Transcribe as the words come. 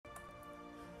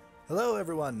Hello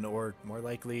everyone, or more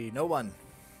likely no one,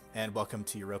 and welcome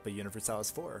to Europa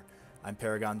Universalis 4. I'm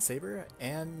Paragon Saber,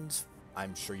 and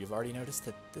I'm sure you've already noticed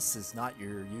that this is not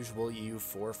your usual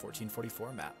EU4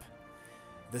 1444 map.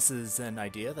 This is an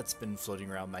idea that's been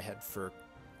floating around my head for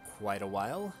quite a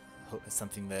while,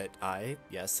 something that I,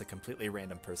 yes, a completely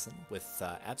random person with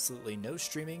absolutely no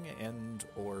streaming and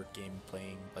or game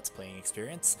playing, let's playing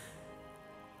experience,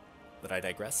 but I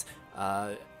digress,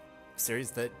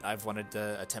 series that I've wanted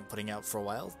to attempt putting out for a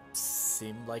while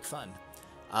seemed like fun.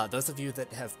 Those of you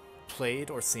that have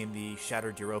played or seen the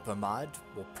Shattered Europa mod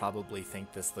will probably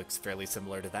think this looks fairly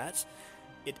similar to that.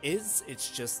 It is,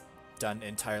 it's just done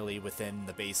entirely within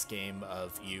the base game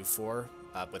of EU4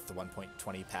 with the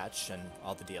 1.20 patch and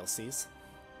all the DLCs.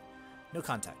 No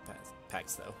contact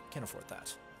packs though, can't afford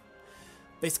that.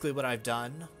 Basically what I've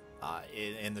done,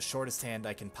 in the shortest hand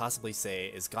I can possibly say,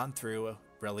 is gone through,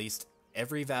 released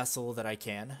every vassal that I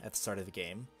can at the start of the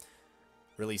game,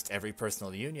 released every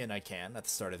personal union I can at the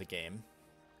start of the game,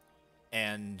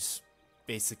 and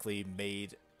basically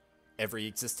made every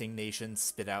existing nation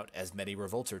spit out as many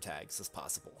revolter tags as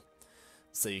possible.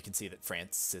 So you can see that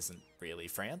France isn't really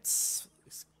France,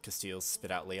 Castile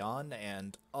spit out Leon,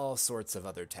 and all sorts of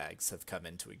other tags have come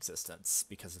into existence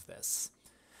because of this.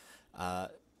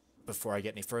 Before I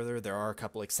get any further, there are a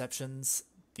couple exceptions.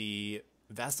 The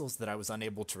vassals that I was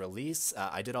unable to release,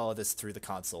 I did all of this through the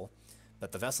console,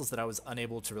 but the vassals that I was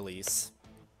unable to release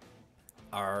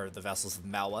are the vassals of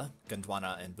Malwa,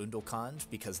 Gondwana, and Bundelkhand,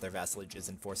 because their vassalage is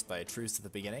enforced by a truce at the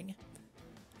beginning,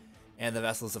 and the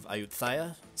vassals of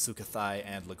Ayutthaya, Sukhothai,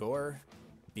 and Lagor,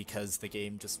 because the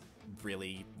game just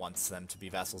really wants them to be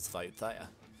vassals of Ayutthaya.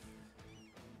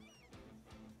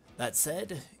 That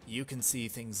said, you can see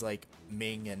things like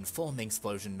Ming and full Ming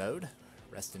explosion mode,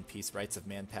 Rest in Peace Rights of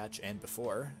Man patch and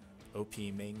before. OP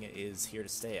Ming is here to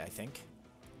stay, I think.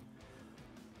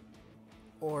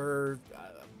 Or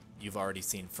you've already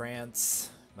seen France.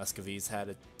 Muscovy's had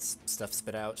its stuff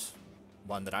spit out.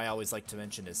 One that I always like to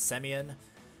mention is Semyon,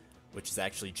 which is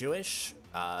actually Jewish.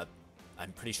 I'm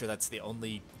pretty sure that's the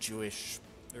only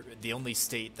the only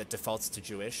state that defaults to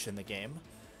Jewish in the game.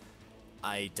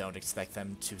 I don't expect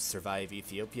them to survive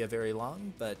Ethiopia very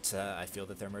long, but I feel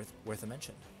that they're worth a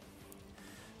mention.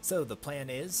 So the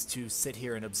plan is to sit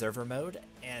here in observer mode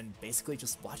and basically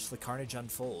just watch the carnage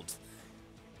unfold.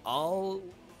 All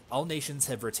nations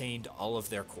have retained all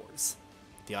of their cores.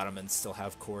 The Ottomans still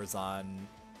have cores on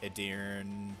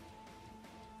Edirne,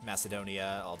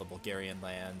 Macedonia, all the Bulgarian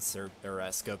lands,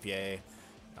 Skopje,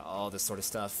 all this sort of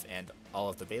stuff, and all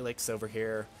of the Beyliks over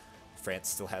here. France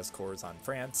still has cores on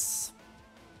France.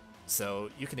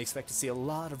 So you can expect to see a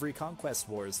lot of reconquest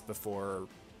wars before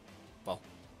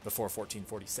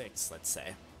 1446, let's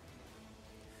say.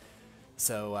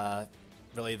 So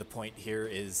really the point here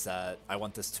is I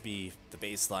want this to be the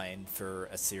baseline for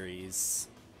a series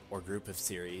or group of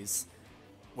series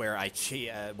where I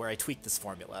tweak this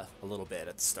formula a little bit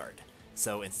at the start.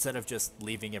 So instead of just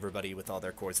leaving everybody with all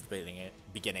their cores at the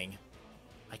beginning,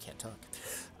 I can't talk.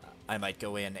 I might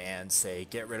go in and say,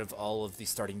 get rid of all of the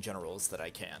starting generals that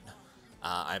I can.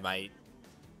 I might,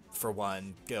 for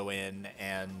one, go in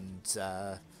and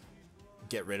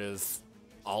get rid of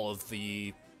all of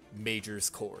the majors'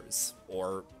 cores,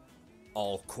 or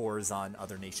all cores on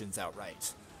other nations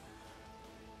outright.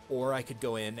 Or I could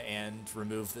go in and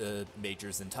remove the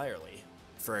majors entirely.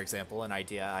 For example, an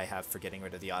idea I have for getting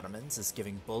rid of the Ottomans is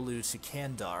giving Bolu to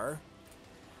Kandar,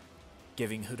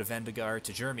 giving Hudavendigar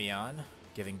to Germion,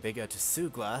 giving Biga to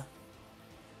Sugla,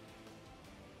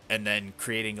 and then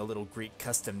creating a little Greek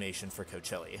custom nation for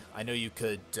Kocheli. I know you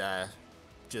could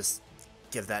just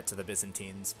give that to the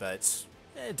Byzantines, but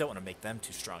don't want to make them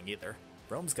too strong either.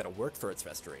 Rome's got to work for its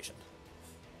restoration.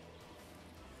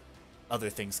 Other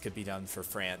things could be done for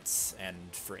France and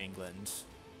for England,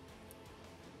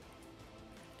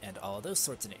 and all of those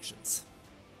sorts of nations,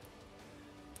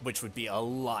 which would be a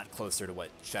lot closer to what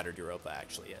Shattered Europa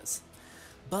actually is.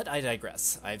 But I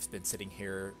digress. I've been sitting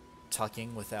here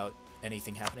talking without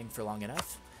anything happening for long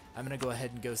enough. I'm going to go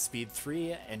ahead and go speed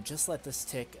 3 and just let this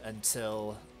tick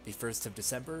until the 1st of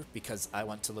December, because I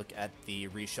want to look at the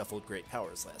reshuffled Great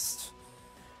Powers list.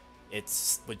 It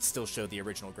would still show the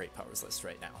original Great Powers list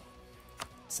right now.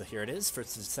 So here it is,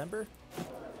 1st of December.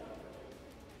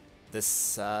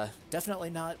 This definitely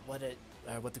not what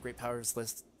the Great Powers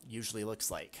list usually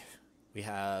looks like. We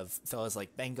have fellas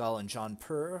like Bengal and John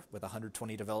Purr with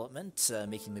 120 development,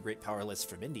 making the Great Power list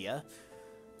from India.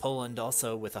 Poland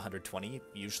also with 120,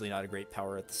 usually not a great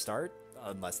power at the start,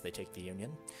 unless they take the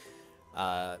Union.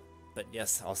 But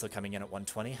yes, also coming in at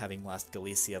 120, having lost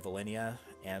Galicia, Volhynia,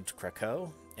 and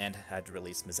Krakow, and had to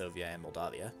release Mazovia and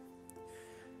Moldavia.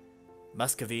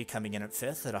 Muscovy coming in at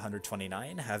 5th at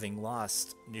 129, having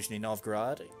lost Nizhny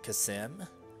Novgorod, Kazan,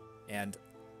 and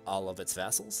all of its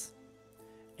vassals.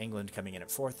 England coming in at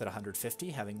 4th at 150,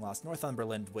 having lost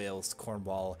Northumberland, Wales,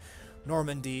 Cornwall,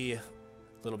 Normandy, a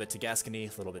little bit to Gascony,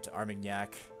 a little bit to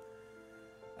Armagnac,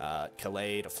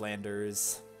 Calais to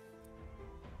Flanders.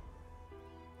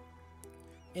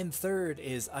 In 3rd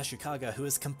is Ashikaga, who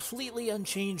is completely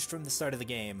unchanged from the start of the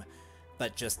game,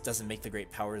 but just doesn't make the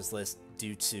Great Powers list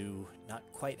due to not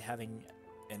quite having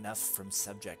enough from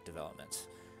subject development.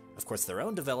 Of course, their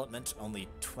own development, only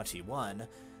 21,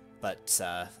 but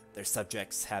their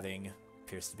subjects having,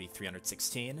 appears to be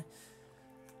 316,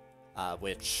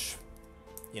 which,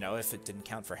 you know, if it didn't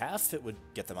count for half, it would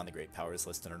get them on the Great Powers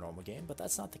list in a normal game, but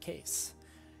that's not the case.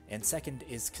 And 2nd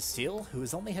is Castile, who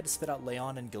has only had to spit out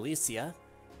Leon and Galicia.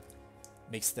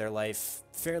 Makes their life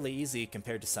fairly easy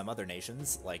compared to some other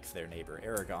nations, like their neighbor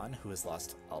Aragon, who has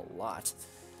lost a lot.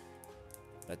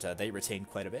 But they retain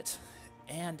quite a bit.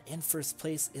 And in 1st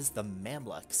place is the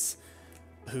Mamluks,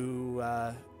 who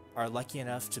are lucky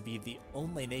enough to be the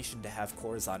only nation to have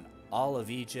cores on all of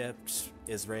Egypt,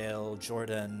 Israel,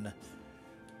 Jordan,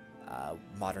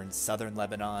 modern southern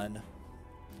Lebanon.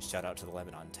 Shout out to the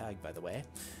Lebanon tag, by the way.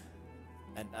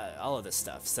 And all of this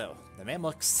stuff. So, the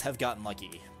Mamluks have gotten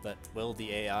lucky, but will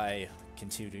the AI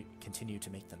continue to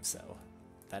make them so?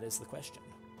 That is the question.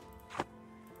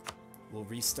 We'll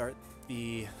restart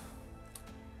the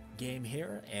game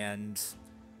here, and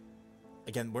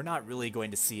again, we're not really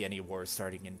going to see any wars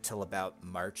starting until about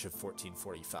March of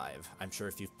 1445. I'm sure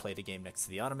if you've played a game next to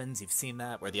the Ottomans, you've seen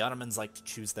that, where the Ottomans like to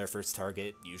choose their first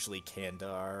target, usually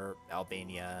Kandar,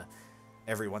 Albania,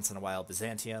 every once in a while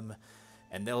Byzantium,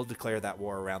 and they'll declare that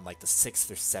war around like the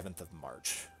 6th or 7th of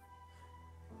March.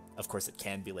 Of course, it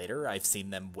can be later. I've seen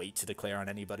them wait to declare on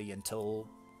anybody until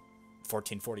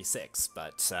 1446,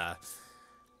 but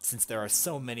since there are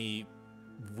so many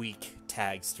weak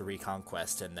tags to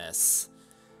reconquest in this,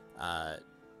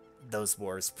 those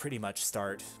wars pretty much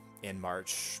start in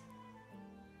March.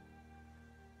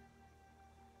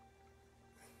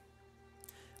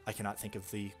 I cannot think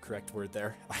of the correct word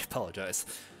there. I apologize.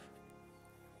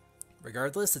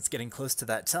 Regardless, it's getting close to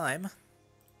that time.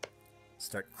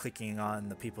 Start clicking on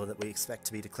the people that we expect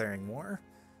to be declaring war.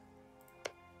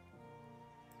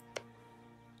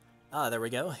 Ah, there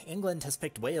we go. England has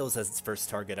picked Wales as its first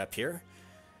target up here.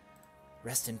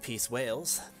 Rest in peace,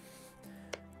 Wales.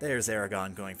 There's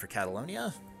Aragon going for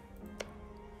Catalonia.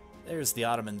 There's the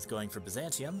Ottomans going for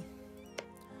Byzantium.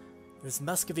 There's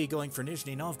Muscovy going for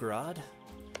Nizhny Novgorod.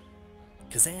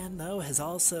 Kazan, though, has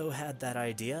also had that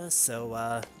idea,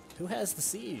 so, who has the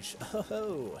siege? Oh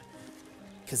ho!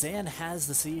 Kazan has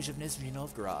the siege of Nizhny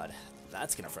Novgorod.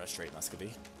 That's gonna frustrate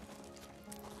Muscovy.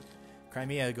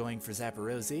 Crimea going for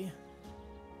Zaporozhye.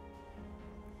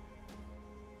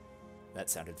 That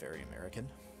sounded very American.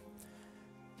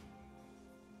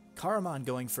 Karaman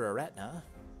going for Aretna,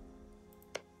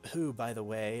 who, by the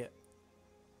way,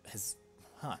 has...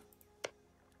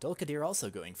 Dulkadir also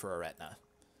going for Aretna.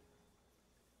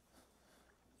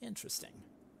 Interesting.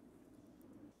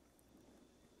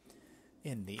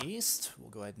 In the east,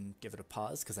 we'll go ahead and give it a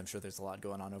pause, because I'm sure there's a lot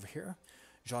going on over here.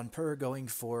 Jaunpur going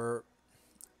for...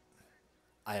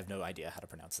 I have no idea how to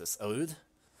pronounce this. Oud?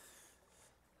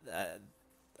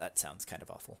 That sounds kind of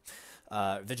awful.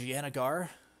 Vijayanagar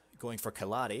going for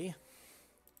Kaladi.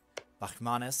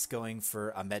 Bakhmanis going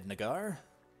for Ahmednagar.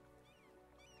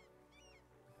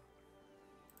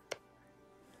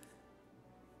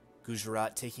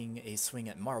 Gujarat taking a swing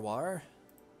at Marwar.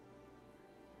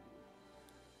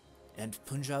 And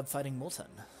Punjab fighting Multan.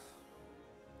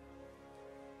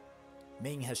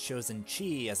 Ming has chosen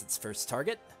Qi as its first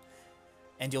target.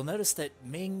 And you'll notice that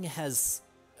Ming has...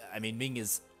 I mean, Ming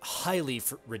is highly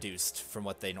reduced from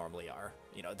what they normally are.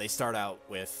 You know, they start out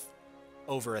with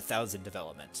over 1,000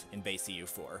 development in base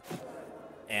EU4.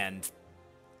 And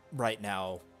right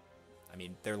now, I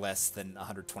mean, they're less than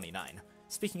 129.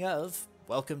 Speaking of,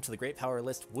 welcome to the Great Power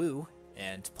list, Wu.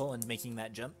 And Poland making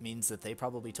that jump means that they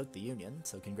probably took the Union,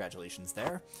 so congratulations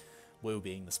there. Wu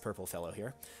being this purple fellow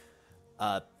here.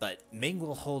 But Ming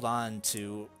will hold on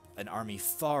to an army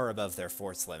far above their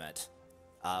force limit,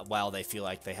 while they feel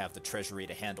like they have the treasury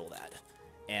to handle that.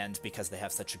 And because they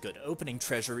have such a good opening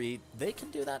treasury, they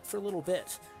can do that for a little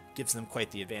bit. Gives them quite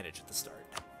the advantage at the start.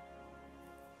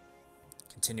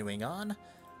 Continuing on,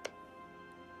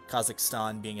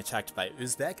 Kazakhstan being attacked by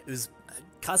Uzbek.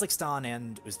 Kazakhstan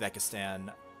and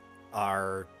Uzbekistan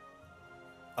are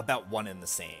about one and the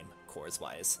same,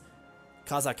 cores-wise.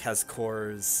 Kazakh has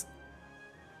cores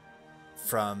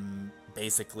from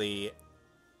basically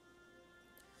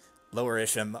Lower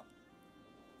Ishim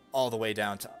all the way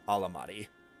down to Almaty.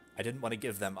 I didn't want to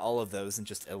give them all of those and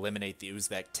just eliminate the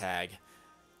Uzbek tag.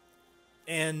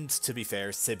 And to be fair,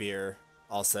 Sibir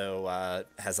also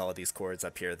has all of these chords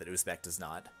up here that Uzbek does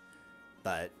not.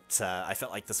 But I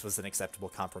felt like this was an acceptable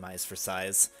compromise for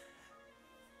size.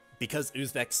 Because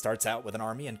Uzbek starts out with an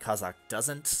army and Kazakh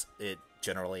doesn't, it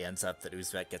generally ends up that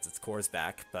Uzbek gets its cores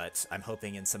back, but I'm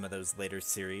hoping in some of those later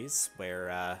series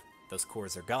where those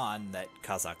cores are gone that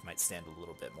Kazakh might stand a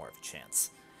little bit more of a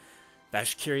chance.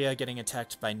 Bashkiria getting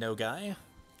attacked by Nogai,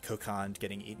 Kokand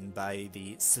getting eaten by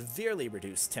the severely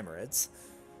reduced Timurids.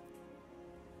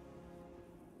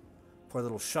 Poor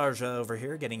little Sharjah over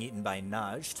here getting eaten by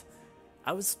Najd.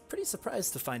 I was pretty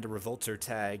surprised to find a revolter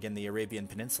tag in the Arabian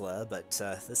Peninsula, but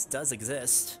this does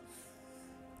exist.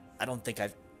 I don't think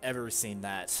I've ever seen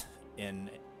that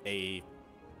in a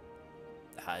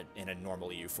normal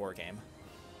EU4 game.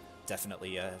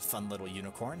 Definitely a fun little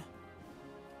unicorn.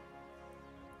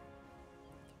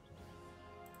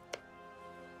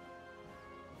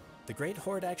 The Great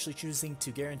Horde actually choosing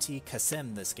to guarantee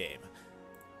Kasim this game.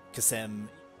 Kasim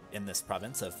in this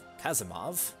province of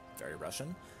Kazimov, very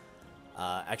Russian.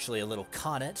 Actually a little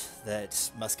khanate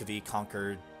that Muscovy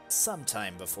conquered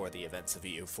sometime before the events of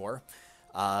EU4.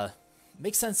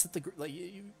 Makes sense that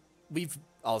we've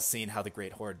all seen how the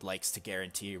Great Horde likes to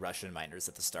guarantee Russian miners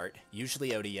at the start.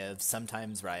 Usually Odiev,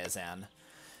 sometimes Ryazan.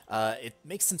 It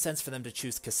makes some sense for them to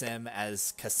choose Kasim,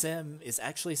 as Kasim is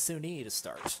actually Sunni to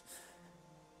start.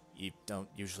 You don't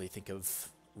usually think of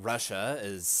Russia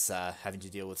as having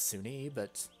to deal with Sunni,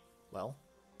 but, well,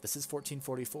 this is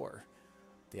 1444.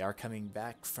 They are coming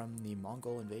back from the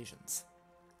Mongol invasions.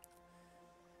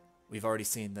 We've already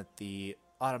seen that the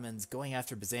Ottomans going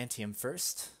after Byzantium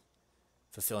first,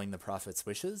 fulfilling the Prophet's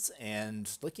wishes, and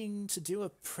looking to do a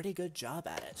pretty good job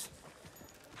at it.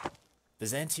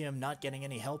 Byzantium not getting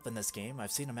any help in this game.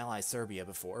 I've seen them ally Serbia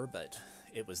before, but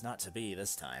it was not to be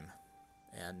this time.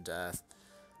 And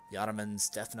the Ottomans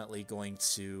definitely going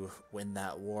to win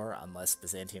that war unless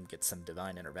Byzantium gets some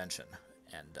divine intervention,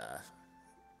 and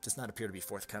does not appear to be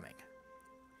forthcoming.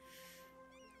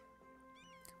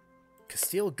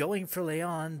 Castile going for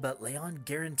Leon, but Leon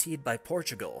guaranteed by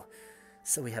Portugal.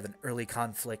 So we have an early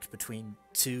conflict between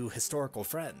two historical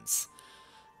friends.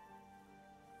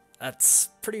 That's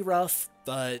pretty rough,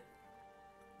 but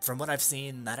from what I've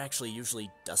seen, that actually usually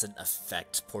doesn't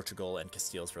affect Portugal and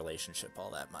Castile's relationship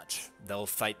all that much. They'll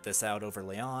fight this out over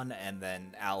Leon and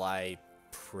then ally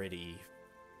pretty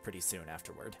soon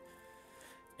afterward.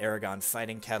 Aragon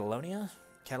fighting Catalonia.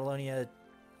 Catalonia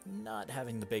not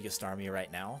having the biggest army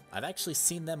right now. I've actually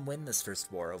seen them win this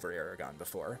first war over Aragon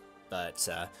before, but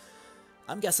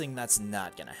I'm guessing that's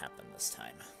not going to happen this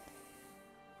time.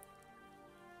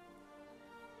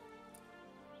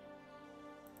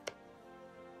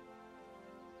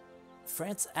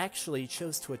 France actually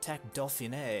chose to attack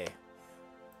Dauphiné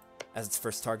as its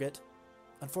first target.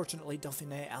 Unfortunately,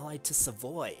 Dauphiné allied to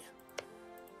Savoy.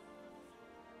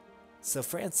 So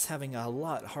France having a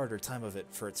lot harder time of it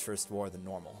for its first war than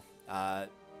normal.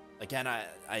 Again,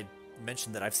 I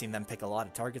mentioned that I've seen them pick a lot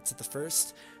of targets at the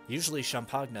first. Usually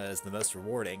Champagne is the most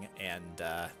rewarding, and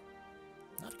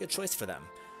not a good choice for them.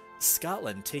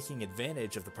 Scotland taking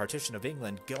advantage of the partition of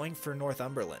England, going for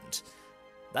Northumberland.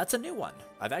 That's a new one.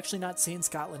 I've actually not seen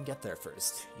Scotland get there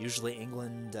first. Usually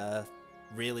England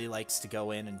really likes to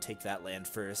go in and take that land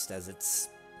first, as it's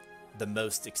the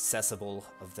most accessible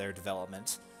of their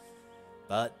development.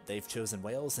 But they've chosen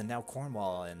Wales and now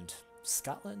Cornwall, and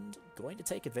Scotland going to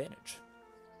take advantage.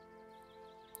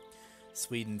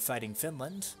 Sweden fighting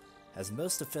Finland. Has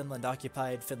most of Finland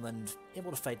occupied. Finland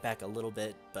able to fight back a little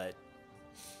bit, but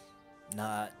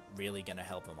not really going to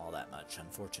help them all that much,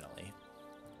 unfortunately.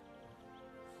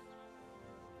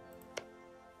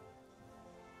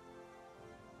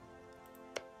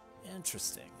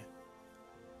 Interesting.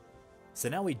 So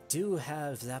now we do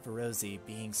have Zaporozhye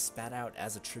being spat out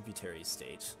as a tributary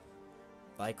state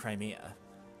by Crimea.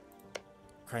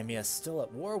 Crimea still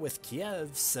at war with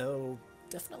Kiev, so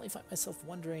definitely find myself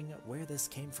wondering where this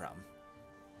came from.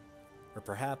 Or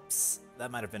perhaps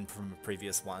that might have been from a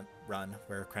previous run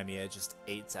where Crimea just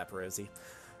ate Zaporozhye.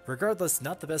 Regardless,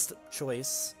 not the best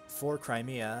choice for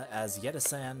Crimea, as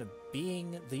Yeresan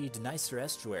being the Dniester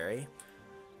estuary,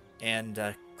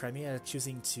 and Crimea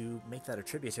choosing to make that a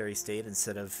tributary state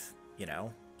instead of, you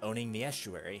know, owning the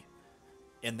estuary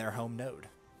in their home node.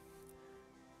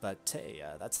 But hey,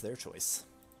 that's their choice.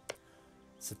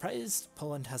 Surprised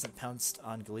Poland hasn't pounced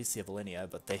on Galicia-Volhynia,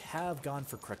 but they have gone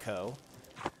for Krakow.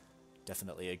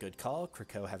 Definitely a good call.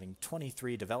 Krakow having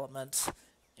 23 development,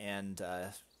 and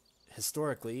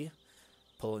historically,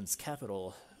 Poland's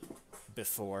capital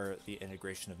before the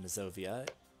integration of Mazovia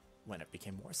when it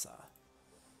became Warsaw.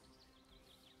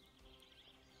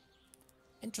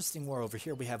 Interesting war over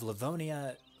here. We have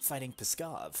Livonia fighting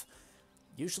Pskov.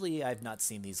 Usually I've not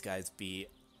seen these guys be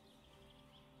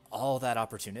all that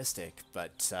opportunistic,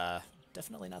 but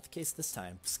definitely not the case this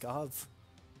time. Pskov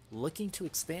looking to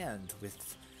expand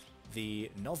with the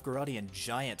Novgorodian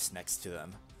giant next to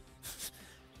them.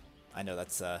 I know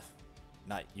that's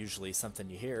not usually something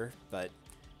you hear, but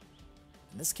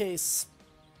in this case,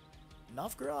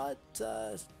 Novgorod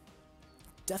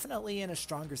definitely in a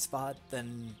stronger spot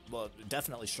than, well,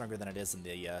 definitely stronger than it is in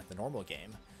the normal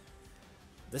game.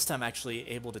 This time actually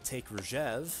able to take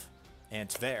Rzhev and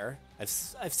Tver.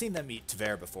 I've seen them eat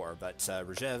Tver before, but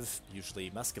Rzhev, usually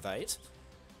Muscovite.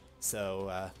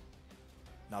 So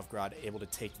Novgorod able to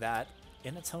take that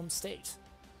in its home state.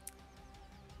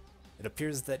 It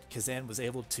appears that Kazan was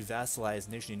able to vassalize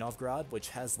Nizhny Novgorod, which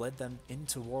has led them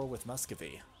into war with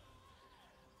Muscovy.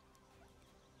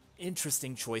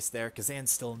 Interesting choice there.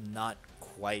 Kazan's still not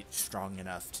quite strong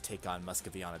enough to take on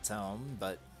Muscovy on its own,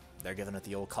 but they're giving it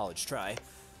the old college try.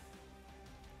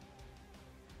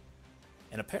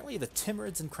 And apparently the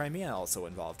Timurids in Crimea also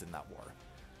involved in that war.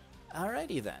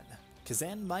 Alrighty then.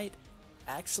 Kazan might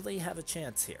actually have a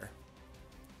chance here.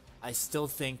 I still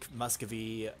think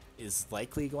Muscovy is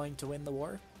likely going to win the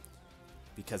war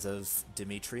because of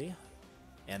Dmitry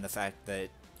and the fact that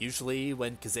usually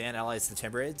when Kazan allies the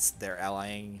Timurids, they're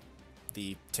allying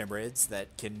the Timurids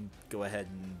that can go ahead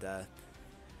and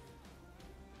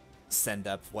send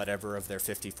up whatever of their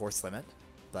 50 force limit,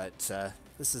 but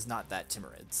this is not that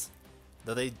Timurids.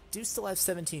 Though they do still have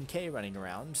 17k running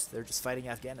around, they're just fighting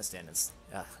Afghanistan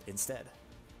instead.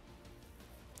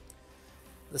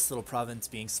 This little province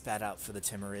being spat out for the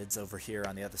Timurids over here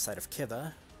on the other side of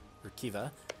Khiva.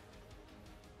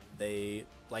 They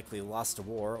likely lost a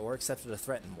war or accepted a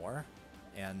threat in war,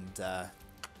 and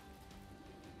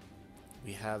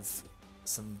we have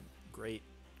some great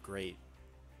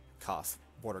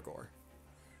border gore.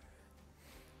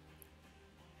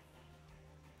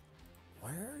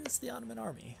 Where is the Ottoman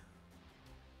army?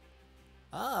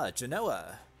 Ah,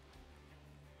 Genoa.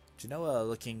 Genoa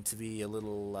looking to be a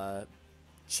little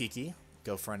cheeky,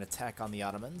 go for an attack on the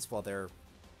Ottomans while they're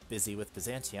busy with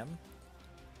Byzantium.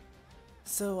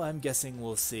 So I'm guessing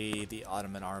we'll see the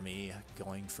Ottoman army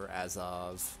going for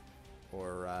Azov,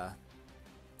 or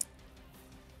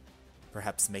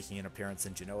perhaps making an appearance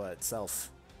in Genoa itself.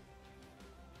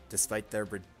 Despite their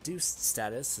reduced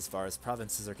status as far as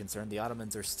provinces are concerned, the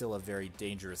Ottomans are still a very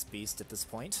dangerous beast at this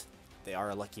point. They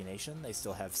are a lucky nation. They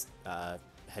still have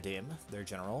Hadim, their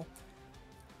general.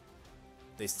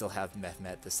 They still have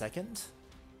Mehmet II.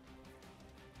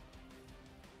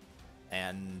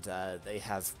 And they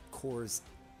have cores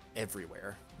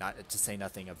everywhere, not to say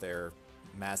nothing of their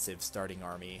massive starting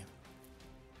army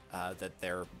that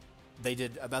they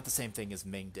did about the same thing as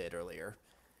Ming did earlier.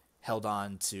 Held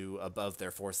on to above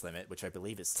their force limit, which I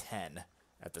believe is 10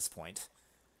 at this point.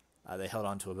 They held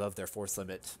on to above their force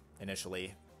limit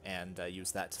initially and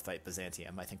used that to fight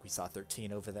Byzantium. I think we saw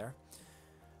 13 over there.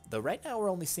 Though right now we're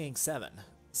only seeing 7,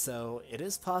 so it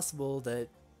is possible that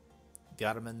the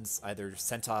Ottomans either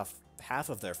sent off half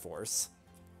of their force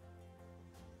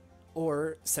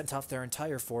or sent off their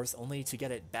entire force only to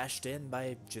get it bashed in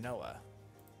by Genoa.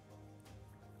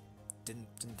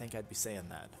 Didn't think I'd be saying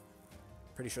that.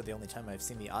 Pretty sure the only time I've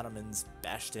seen the Ottomans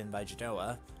bashed in by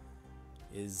Genoa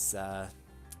is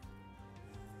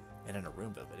in an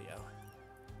Arumba video.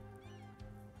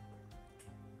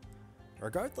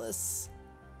 Regardless,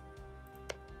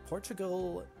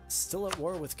 Portugal still at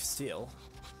war with Castile.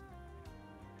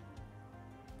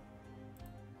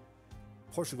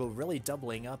 Portugal really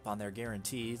doubling up on their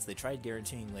guarantees. They tried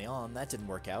guaranteeing Leon, that didn't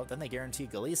work out. Then they guaranteed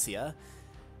Galicia,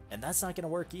 and that's not going to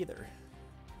work either.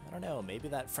 I don't know, maybe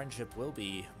that friendship will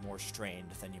be more strained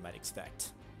than you might expect.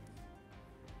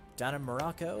 Down in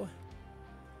Morocco,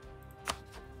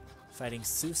 fighting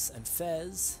Sus and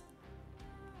Fez,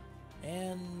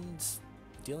 and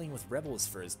dealing with rebels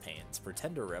for his pains,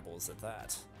 pretender rebels at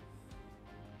that.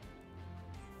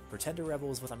 Pretender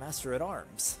rebels with a master at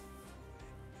arms.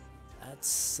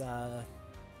 That's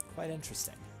quite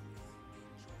interesting.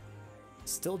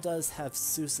 Still does have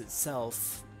Sus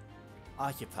itself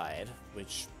occupied,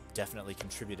 which definitely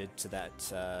contributed to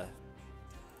that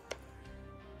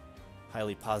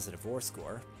highly positive war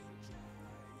score.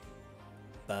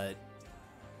 But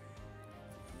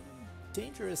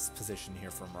dangerous position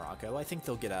here for Morocco. I think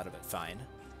they'll get out of it fine.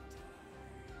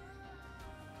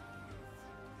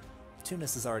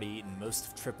 Tunis has already eaten most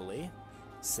of Tripoli,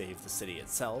 save the city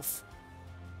itself.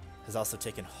 Has also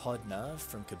taken Hodna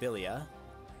from Kabylia.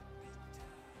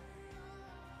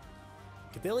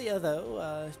 Kabylia,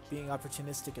 though, being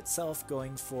opportunistic itself,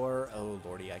 going for... Oh,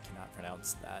 lordy, I cannot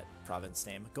pronounce that province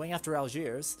name. Going after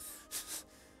Algiers.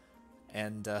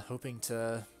 And hoping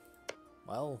to,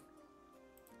 well,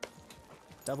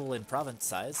 double in province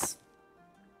size.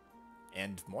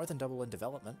 And more than double in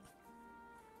development.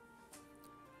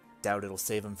 Doubt it'll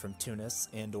save him from Tunis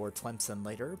and or Tlemcen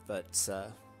later, but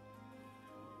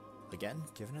again,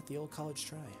 giving it the old college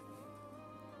try.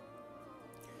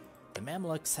 The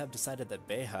Mamluks have decided that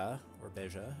Beja, or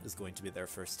Beja, is going to be their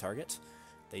first target.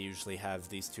 They usually have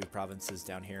these two provinces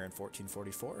down here in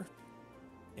 1444.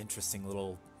 Interesting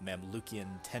little Mamlukian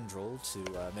tendril to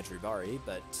Medjugorje,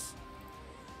 but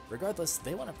regardless,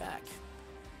 they want it back.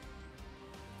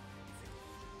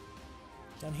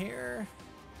 Down here,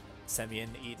 Semyon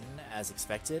eaten as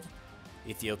expected.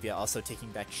 Ethiopia also taking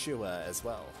back Shua as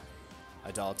well.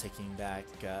 Adal taking back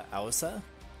Aosa.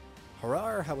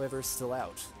 Harar, however, still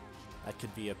out. That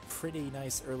could be a pretty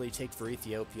nice early take for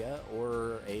Ethiopia,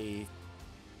 or a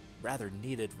rather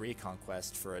needed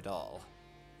reconquest for Adal.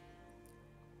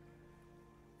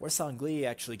 Warsangli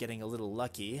actually getting a little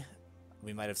lucky.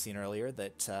 We might have seen earlier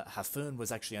that Hafun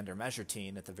was actually under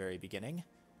Majortine at the very beginning,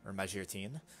 or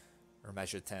Majortine, or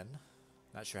Majorten.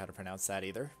 Not sure how to pronounce that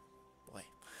either. Boy.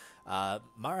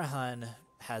 Marahan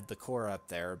had the core up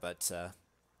there, but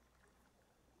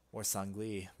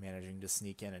Warsangli managing to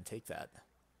sneak in and take that.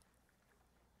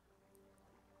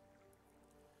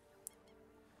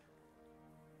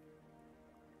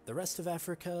 The rest of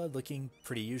Africa looking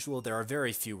pretty usual. There are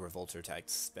very few revolter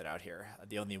attacks spit out here.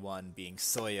 The only one being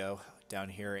Soyo down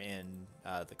here in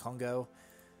the Congo,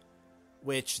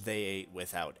 which they ate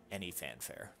without any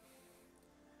fanfare.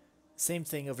 Same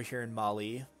thing over here in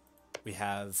Mali. We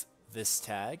have this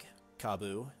tag,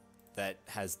 Kabu, that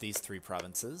has these three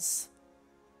provinces.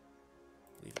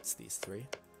 I believe it's these three.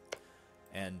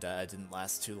 And it didn't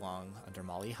last too long under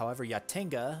Mali. However,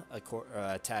 Yatenga,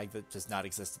 a tag that does not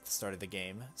exist at the start of the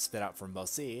game, spit out from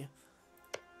Mosi.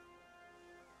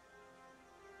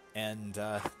 And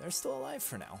they're still alive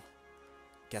for now.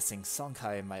 Guessing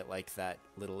Songhai might like that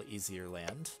little easier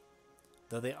land,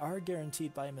 though they are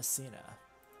guaranteed by Messina.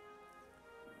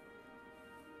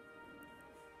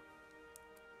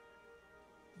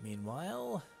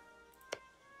 Meanwhile,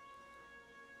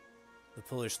 the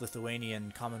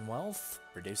Polish-Lithuanian Commonwealth,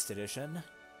 reduced edition,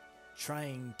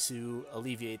 trying to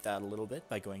alleviate that a little bit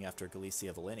by going after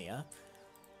Galicia-Volhynia,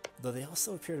 though they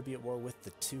also appear to be at war with the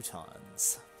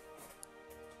Teutons.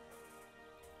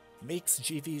 Makes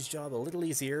GV's job a little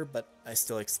easier, but I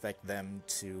still expect them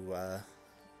to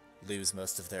lose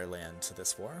most of their land to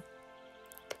this war.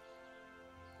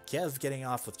 Kiev getting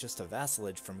off with just a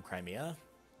vassalage from Crimea.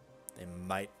 They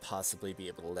might possibly be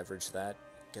able to leverage that,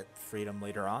 get freedom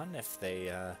later on if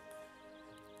they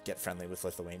get friendly with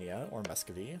Lithuania or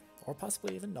Muscovy, or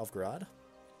possibly even Novgorod.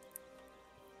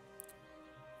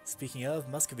 Speaking of,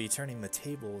 Muscovy turning the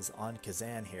tables on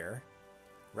Kazan here.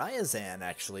 Ryazan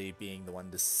actually being the one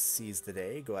to seize the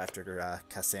day, go after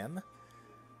Kasim.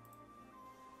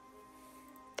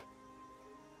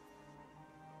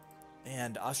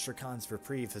 And Astrakhan's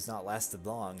reprieve has not lasted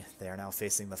long. They are now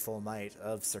facing the full might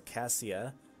of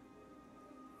Circassia,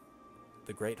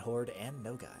 the Great Horde, and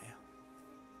Nogai.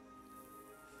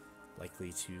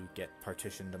 Likely to get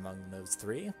partitioned among those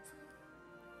three,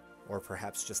 or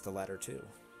perhaps just the latter two.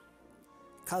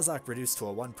 Kazakh reduced to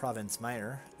a one-province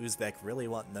minor. Uzbek really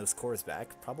wanting those cores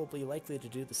back, probably likely to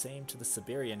do the same to the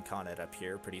Siberian Khanate up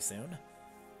here pretty soon.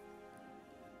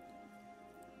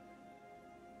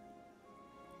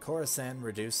 Khorasan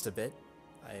reduced a bit.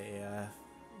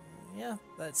 Yeah,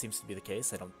 that seems to be the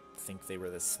case. I don't think they were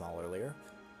this small earlier.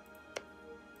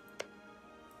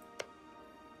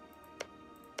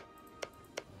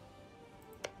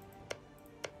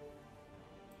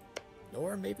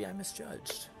 Or maybe I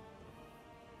misjudged.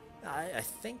 I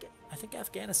think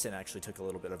Afghanistan actually took a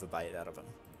little bit of a bite out of him.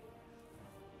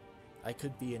 I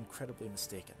could be incredibly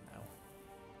mistaken now.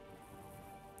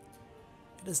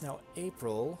 It is now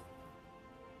April.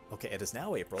 Okay, it is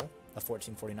now April of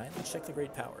 1449. Let's check the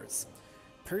Great Powers.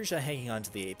 Persia hanging on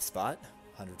to the 8th spot.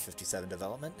 157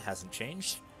 development, hasn't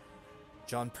changed.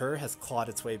 Jaunpur has clawed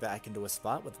its way back into a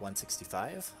spot with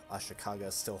 165.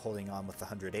 Ashikaga still holding on with the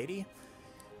 180.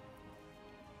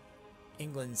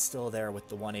 England's still there with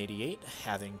the 188,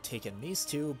 having taken these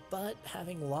two, but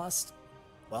having lost,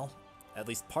 well, at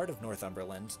least part of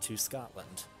Northumberland to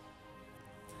Scotland.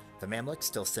 The Mamluks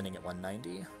still sitting at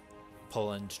 190.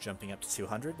 Poland jumping up to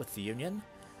 200 with the Union.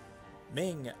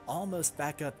 Ming almost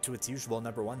back up to its usual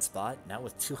 #1 spot, now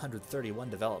with 231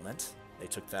 development. They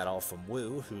took that all from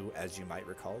Wu, who, as you might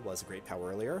recall, was a great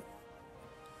power earlier.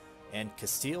 And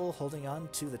Castile holding on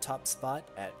to the top spot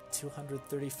at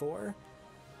 234.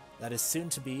 That is soon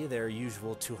to be their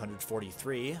usual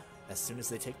 243 as soon as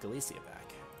they take Galicia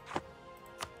back.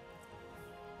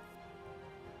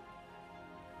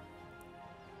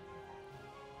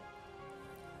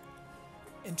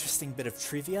 Interesting bit of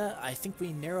trivia. I think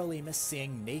we narrowly missed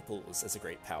seeing Naples as a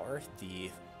great power,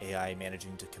 the AI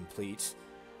managing to complete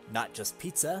not just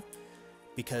pizza,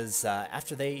 because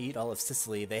after they eat all of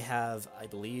Sicily, they have, I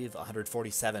believe,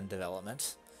 147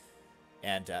 development.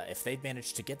 And if they'd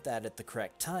managed to get that at the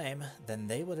correct time, then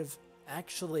they would have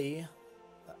actually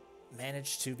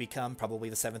managed to become probably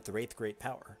the 7th or 8th great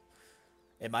power.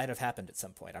 It might have happened at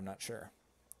some point, I'm not sure.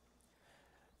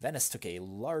 Venice took a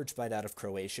large bite out of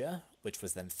Croatia, which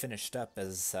was then finished up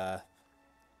as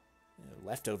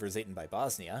leftovers eaten by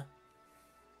Bosnia.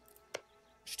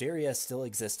 Styria still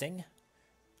existing.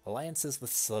 Alliances with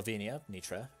Slovenia,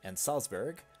 Nitra, and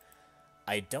Salzburg.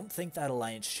 I don't think that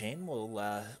alliance chain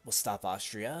will stop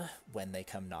Austria when they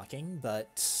come knocking,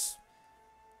 but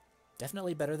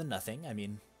definitely better than nothing. I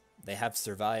mean, they have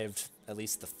survived at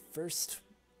least the first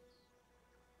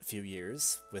few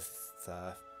years with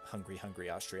Hungary,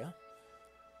 Austria.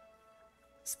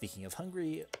 Speaking of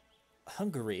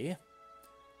Hungary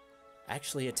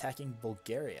actually attacking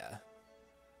Bulgaria.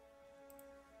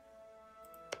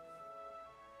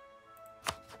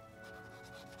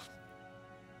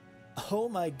 Oh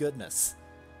my goodness.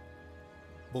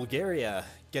 Bulgaria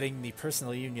getting the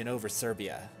personal union over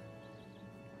Serbia.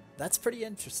 That's pretty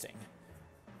interesting.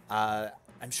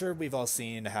 I'm sure we've all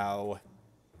seen how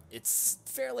it's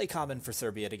fairly common for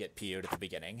Serbia to get PO'd at the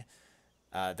beginning.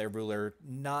 Their ruler,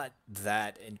 not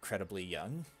that incredibly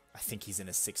young. I think he's in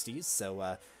his 60s,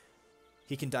 so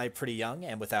he can die pretty young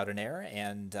and without an heir,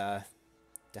 and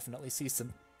definitely see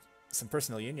some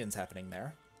personal unions happening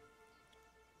there.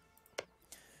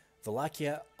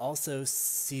 Wallachia also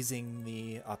seizing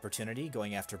the opportunity,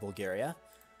 going after Bulgaria.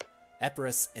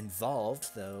 Epirus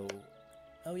involved, though.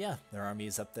 Oh yeah, their army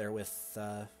is up there with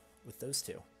those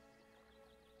two,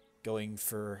 going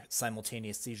for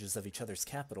simultaneous sieges of each other's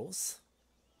capitals.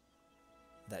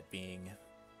 That being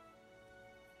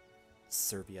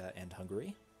Serbia and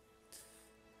Hungary.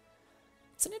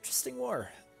 It's an interesting war.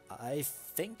 I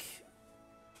think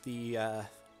the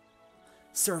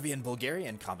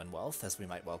Serbian-Bulgarian Commonwealth, as we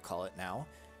might well call it now,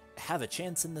 have a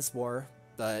chance in this war,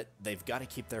 but they've got to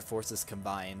keep their forces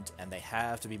combined, and they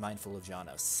have to be mindful of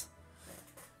Janos.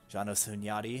 Janos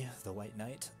Hunyadi, the White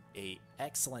Knight, an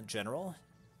excellent general,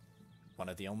 one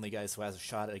of the only guys who has a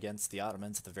shot against the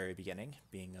Ottomans at the very beginning,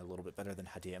 being a little bit better than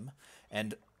Hadim.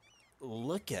 And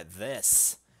look at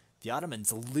this. The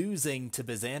Ottomans losing to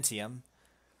Byzantium.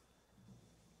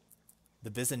 The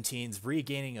Byzantines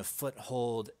regaining a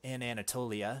foothold in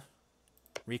Anatolia,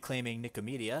 reclaiming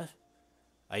Nicomedia.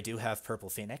 I do have Purple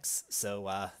Phoenix,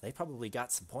 so they probably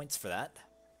got some points for that.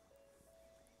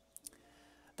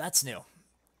 That's new.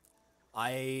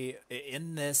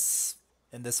 In this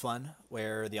one,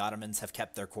 where the Ottomans have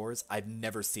kept their cores, I've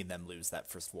never seen them lose that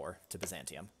first war to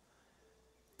Byzantium.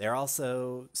 They're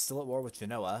also still at war with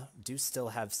Genoa, do still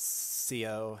have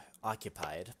Scio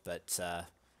occupied, but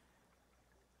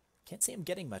can't see him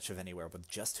getting much of anywhere with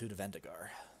just Hood of Endigar.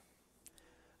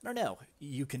 I don't know,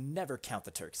 you can never count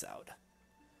the Turks out.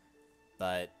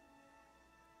 But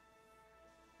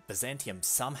Byzantium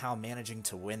somehow managing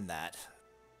to win that.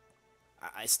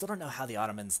 I still don't know how the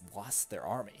Ottomans lost their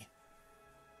army.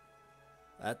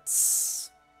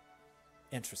 That's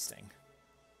interesting.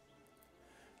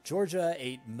 Georgia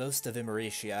ate most of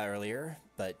Imeritia earlier,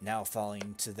 but now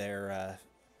falling to their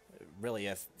really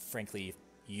a frankly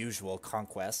usual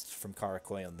conquest from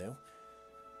Karakoyunlu,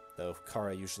 though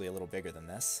Kara usually a little bigger than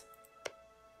this.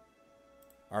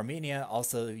 Armenia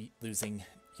also losing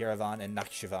Yerevan and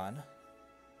Nakhchivan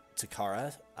to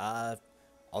Kara.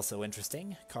 Also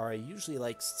interesting, Kara usually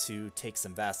likes to take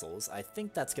some vassals. I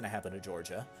think that's going to happen to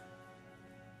Georgia,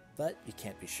 but you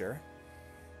can't be sure.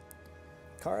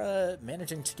 Kara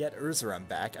managing to get Erzurum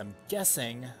back. I'm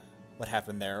guessing what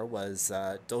happened there was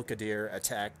Dulkadir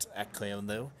attacked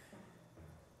Akkoyunlu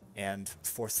and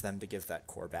forced them to give that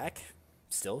core back.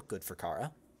 Still good for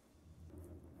Kara.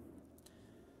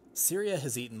 Syria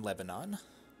has eaten Lebanon.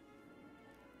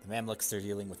 The Mamluks are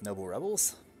dealing with noble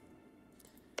rebels.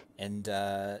 And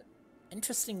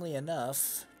interestingly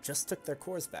enough, just took their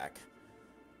cores back.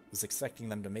 Was expecting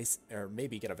them to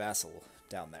maybe get a vassal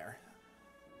down there.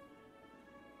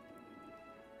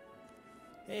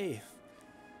 Hey,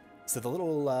 so the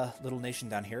little nation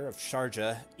down here of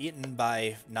Sharjah, eaten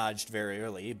by Najd very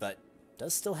early, but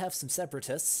does still have some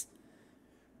separatists.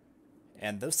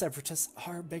 And those separatists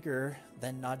are bigger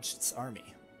than Najd's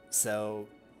army. So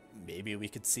maybe we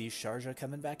could see Sharjah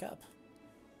coming back up.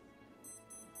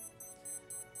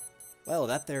 Well,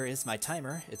 that there is my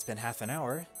timer. It's been half an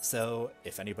hour, so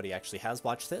if anybody actually has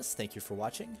watched this, thank you for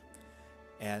watching.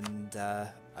 And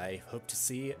I hope to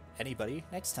see anybody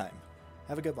next time.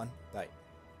 Have a good one. Bye.